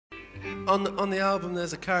On the album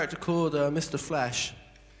there's a character called Mr. Flash.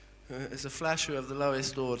 It's a flasher of the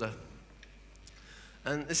lowest order.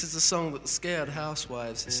 And this is a song that the scared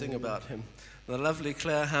housewives sing about him. The lovely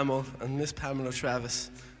Claire Hamill and Miss Pamela Travis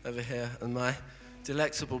over here, and my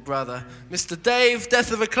delectable brother, Mr. Dave,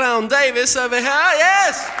 Death of a Clown Davis over here,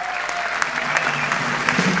 yes!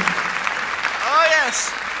 Oh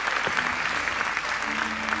yes!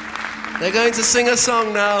 They're going to sing a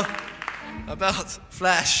song now about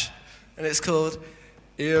Flash, and it's called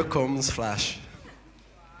Here Comes Flash.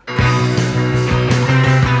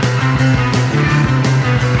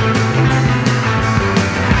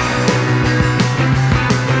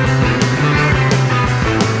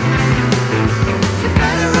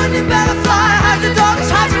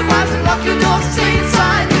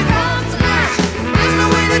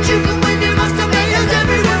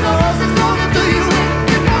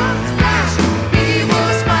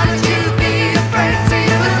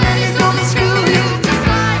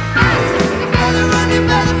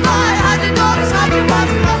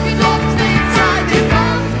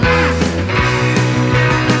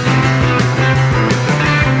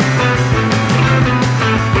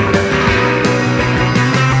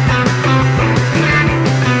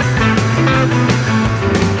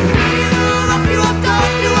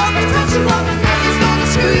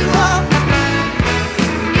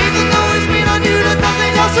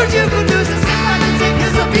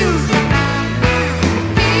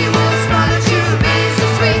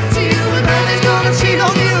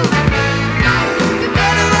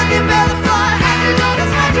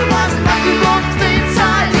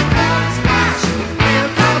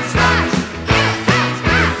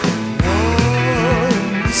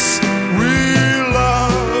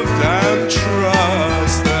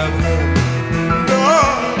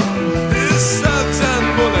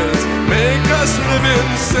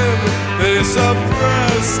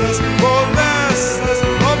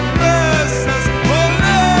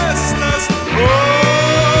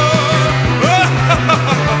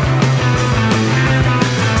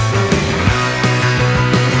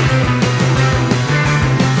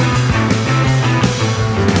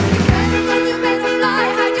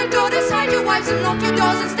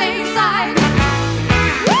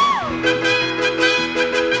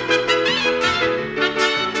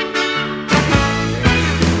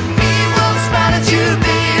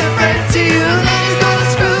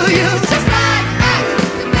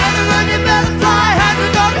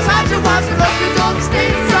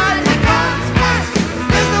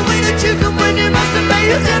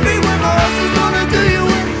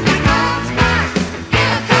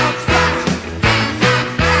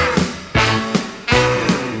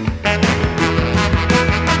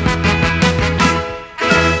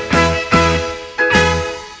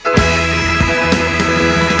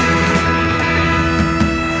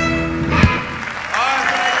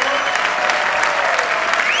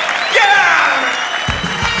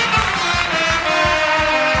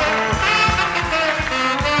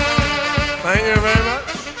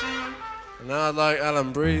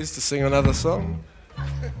 To sing another song.